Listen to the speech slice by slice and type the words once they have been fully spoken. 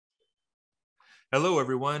Hello,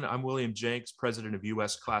 everyone. I'm William Jenks, president of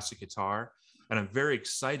U.S. Classic Guitar, and I'm very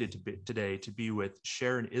excited today to be with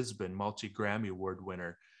Sharon Isbin, multi-Grammy Award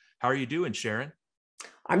winner. How are you doing, Sharon?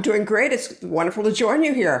 I'm doing great. It's wonderful to join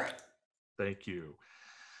you here. Thank you.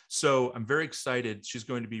 So I'm very excited. She's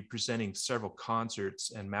going to be presenting several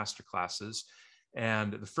concerts and master classes.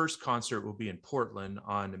 And the first concert will be in Portland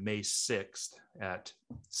on May 6th at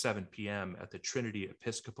 7 p.m. at the Trinity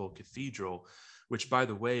Episcopal Cathedral, which, by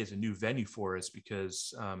the way, is a new venue for us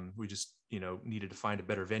because we just, needed to find a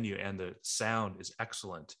better venue, and the sound is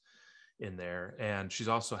excellent in there. And she's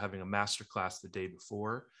also having a master class the day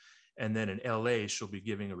before. And then in LA, she'll be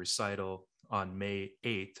giving a recital on May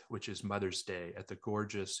 8th, which is Mother's Day, at the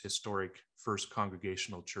gorgeous, historic First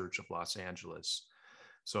Congregational Church of Los Angeles.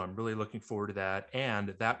 So I'm really looking forward to that.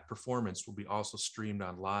 And that performance will be also streamed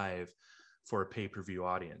on live for a pay-per-view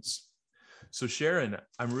audience. So Sharon,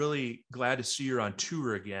 I'm really glad to see you on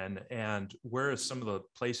tour again. And where are some of the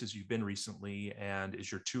places you've been recently? And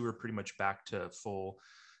is your tour pretty much back to full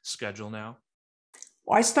schedule now?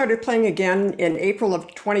 Well, I started playing again in April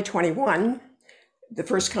of 2021. The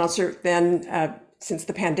first concert then, since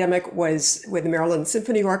the pandemic, was with the Maryland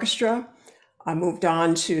Symphony Orchestra. I moved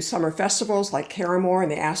on to summer festivals like Caramore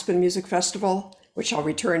and the Aspen Music Festival, which I'll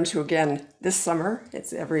return to again this summer.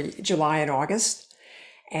 It's every July and August.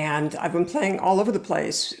 And I've been playing all over the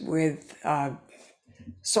place with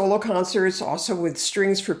solo concerts, also with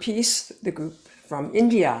Strings for Peace, the group from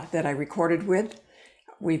India that I recorded with.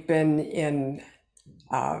 We've been in,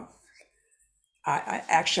 I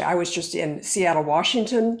was just in Seattle,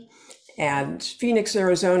 Washington, and Phoenix,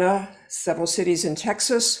 Arizona, several cities in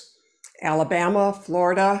Texas, Alabama,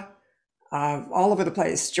 Florida, all over the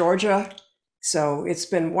place, Georgia. So it's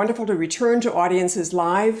been wonderful to return to audiences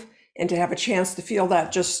live and to have a chance to feel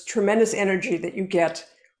that just tremendous energy that you get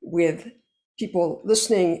with people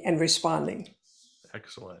listening and responding.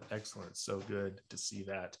 Excellent, excellent. So good to see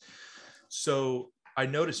that. So I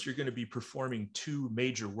noticed you're going to be performing two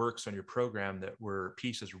major works on your program that were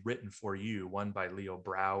pieces written for you, one by Leo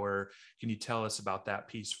Brouwer. Can you tell us about that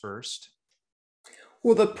piece first?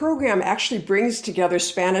 Well, the program actually brings together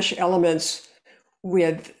Spanish elements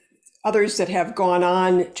with others that have gone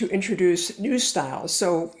on to introduce new styles.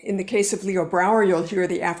 So in the case of Leo Brouwer, you'll hear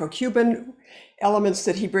the Afro-Cuban elements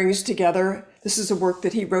that he brings together. This is a work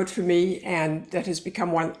that he wrote for me and that has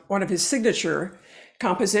become one of his signature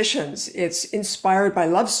compositions. It's inspired by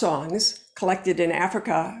love songs collected in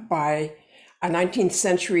Africa by a 19th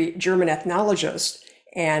century German ethnologist,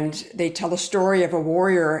 and they tell a story of a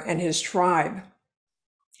warrior and his tribe.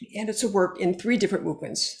 And it's a work in three different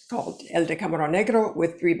movements called El Decameron Negro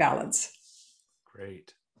with three ballads.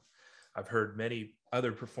 Great. I've heard many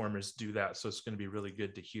other performers do that, so it's going to be really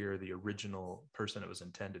good to hear the original person it was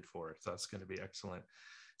intended for. So that's going to be excellent.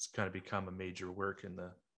 It's kind of become a major work in the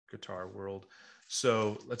guitar world.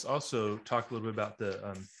 So let's also talk a little bit about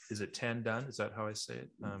the, is it Tandun? Is that how I say it?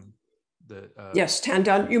 Yes,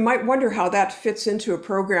 Tandun. You might wonder how that fits into a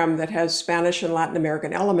program that has Spanish and Latin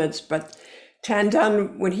American elements, but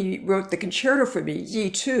Tandun, when he wrote the concerto for me,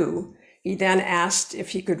 Yi2, he then asked if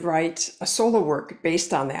he could write a solo work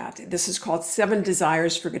based on that. This is called Seven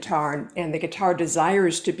Desires for Guitar, and the guitar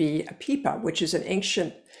desires to be a pipa, which is an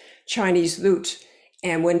ancient Chinese lute.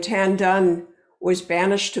 And when Tandun was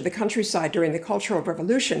banished to the countryside during the Cultural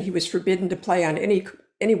Revolution, he was forbidden to play on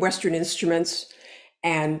any Western instruments,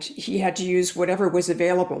 and he had to use whatever was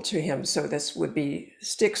available to him. So this would be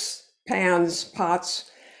sticks, pans, pots,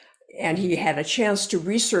 and he had a chance to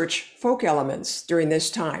research folk elements during this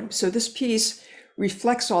time. So this piece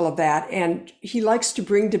reflects all of that, and he likes to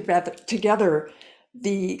bring together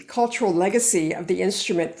the cultural legacy of the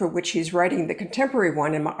instrument for which he's writing the contemporary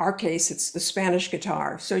one. In our case, it's the Spanish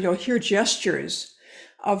guitar. So you'll hear gestures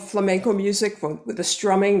of flamenco music with the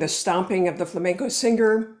strumming, the stomping of the flamenco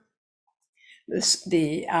singer,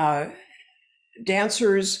 the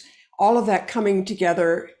dancers, all of that coming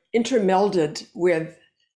together, intermelded with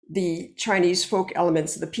the Chinese folk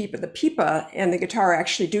elements of the pipa. The pipa and the guitar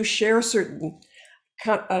actually do share certain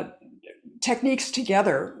techniques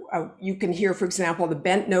together. You can hear, for example, the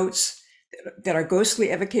bent notes that are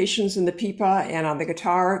ghostly evocations in the pipa, and on the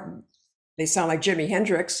guitar, they sound like Jimi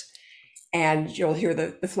Hendrix. And you'll hear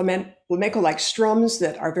the flamenco-like strums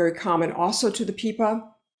that are very common also to the pipa.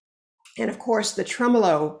 And of course, the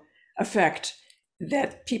tremolo effect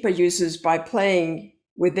that pipa uses by playing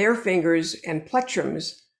with their fingers and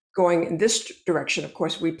plectrums going in this direction. Of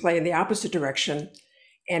course, we play in the opposite direction.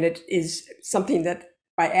 And it is something that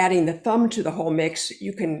by adding the thumb to the whole mix,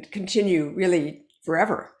 you can continue really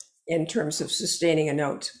forever in terms of sustaining a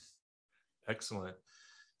note. Excellent.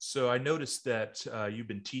 So I noticed that you've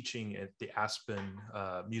been teaching at the Aspen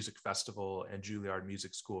Music Festival and Juilliard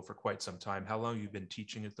Music School for quite some time. How long have you been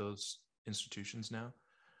teaching at those institutions now?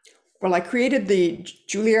 Well, I created the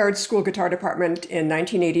Juilliard School Guitar Department in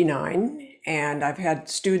 1989, and I've had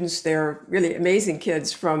students there, really amazing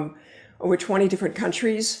kids from over 20 different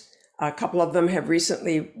countries. A couple of them have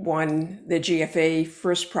recently won the GFA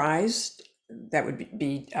first prize. That would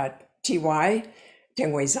be TY,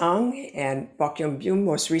 Deng Wei Zhang, and Bok Young Byung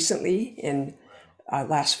most recently in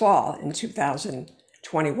last fall in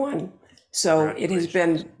 2021. So it has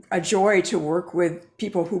been a joy to work with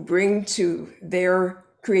people who bring to their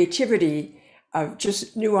creativity of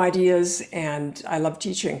just new ideas, and I love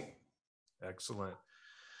teaching. Excellent.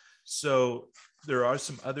 So there are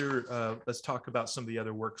some other, let's talk about some of the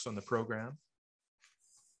other works on the program.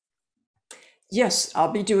 Yes,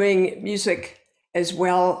 I'll be doing music as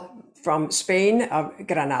well from Spain,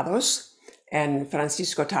 Granados, and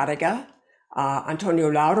Francisco Tárrega, Antonio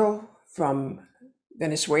Lauro from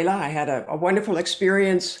Venezuela. I had a wonderful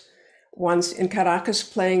experience once in Caracas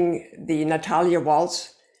playing the Natalia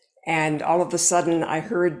Waltz, and all of a sudden I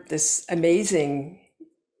heard this amazing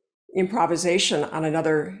improvisation on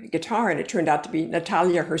another guitar, and it turned out to be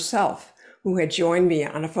Natalia herself, who had joined me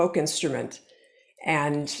on a folk instrument.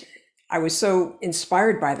 And I was so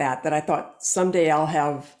inspired by that I thought someday I'll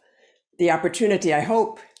have the opportunity, I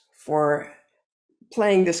hope, for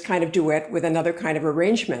playing this kind of duet with another kind of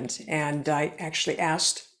arrangement. And I actually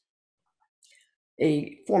asked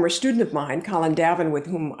a former student of mine, Colin Davin, with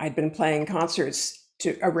whom I'd been playing concerts,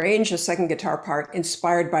 to arrange a second guitar part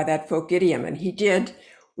inspired by that folk idiom. And he did.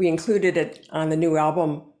 We included it on the new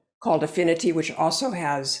album called Affinity, which also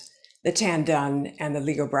has the Tan Dun and the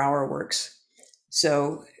Leo Brouwer works.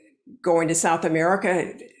 So going to South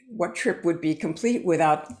America, what trip would be complete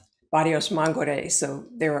without Barrios Mangore? So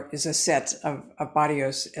there is a set of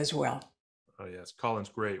Barrios as well. Oh yes, Colin's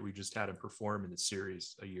great. We just had him perform in the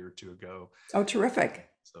series a year or two ago. Oh, terrific.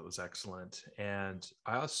 So it was excellent. And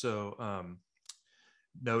I also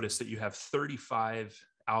noticed that you have 35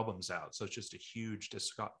 albums out. So it's just a huge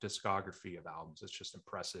discography of albums. It's just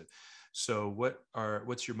impressive. So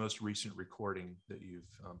what's your most recent recording that you've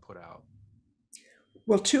put out?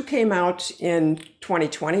 Well, two came out in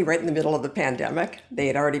 2020, right in the middle of the pandemic. They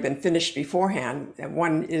had already been finished beforehand. And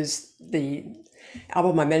one is the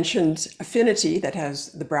album I mentioned, Affinity, that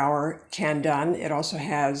has the Brouwer Tan Dun. It also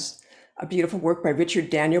has a beautiful work by Richard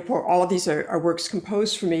Danielpour. All of these are works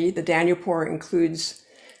composed for me. The Danielpour includes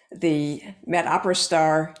the Met Opera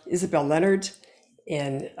star Isabel Leonard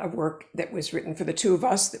in a work that was written for the two of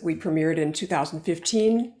us that we premiered in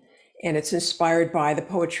 2015. And it's inspired by the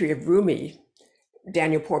poetry of Rumi,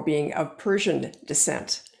 Danielpour being of Persian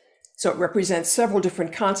descent. So it represents several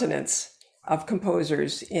different continents of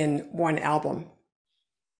composers in one album.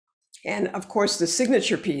 And of course, the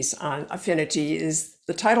signature piece on Affinity is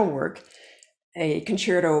the title work, a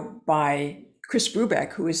concerto by Chris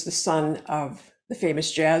Brubeck, who is the son of the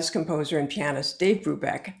famous jazz composer and pianist Dave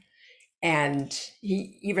Brubeck. And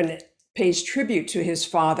he even pays tribute to his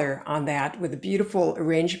father on that with a beautiful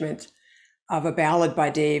arrangement of a ballad by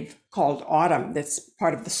Dave called Autumn that's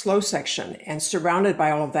part of the slow section. And surrounded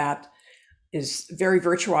by all of that is very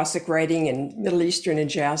virtuosic writing in Middle Eastern and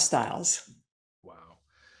jazz styles. Wow.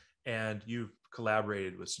 And you've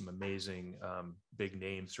collaborated with some amazing big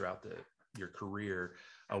names throughout your career.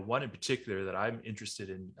 One in particular that I'm interested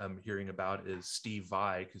in hearing about is Steve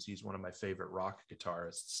Vai, because he's one of my favorite rock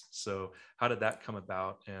guitarists. So how did that come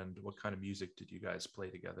about, and what kind of music did you guys play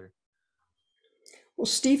together? Well,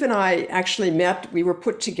 Steve and I actually met. We were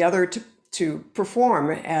put together to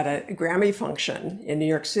perform at a Grammy function in New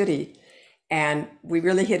York City. And we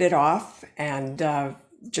really hit it off and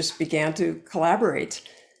just began to collaborate.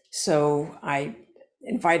 So I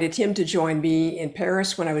invited him to join me in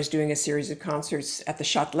Paris when I was doing a series of concerts at the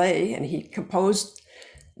Châtelet, and he composed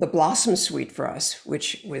the Blossom Suite for us,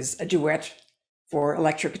 which was a duet for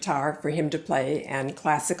electric guitar for him to play and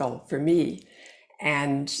classical for me.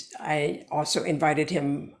 And I also invited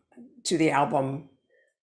him to the album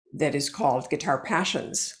that is called Guitar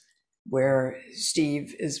Passions, where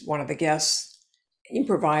Steve is one of the guests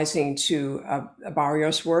improvising to a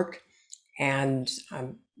Barrios work. And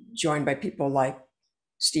I'm joined by people like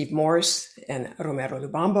Steve Morse and Romero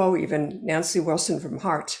Lubambo, even Nancy Wilson from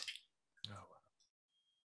Heart. Oh,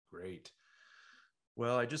 great.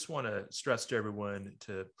 Well, I just want to stress to everyone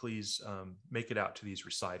to please make it out to these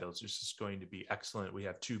recitals. This is going to be excellent. We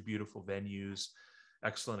have two beautiful venues,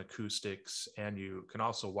 excellent acoustics, and you can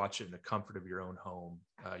also watch it in the comfort of your own home.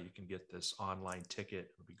 You can get this online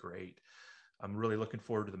ticket. It'll be great. I'm really looking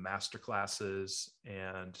forward to the master classes,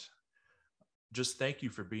 and just thank you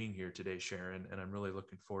for being here today, Sharon. And I'm really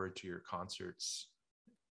looking forward to your concerts.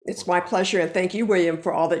 It's my pleasure. And thank you, William,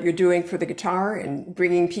 for all that you're doing for the guitar and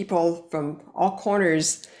bringing people from all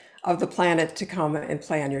corners of the planet to come and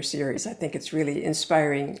play on your series. I think it's really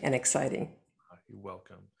inspiring and exciting. You're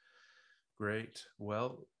welcome. Great.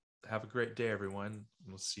 Well, have a great day, everyone.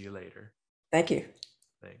 We'll see you later. Thank you.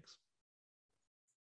 Thanks.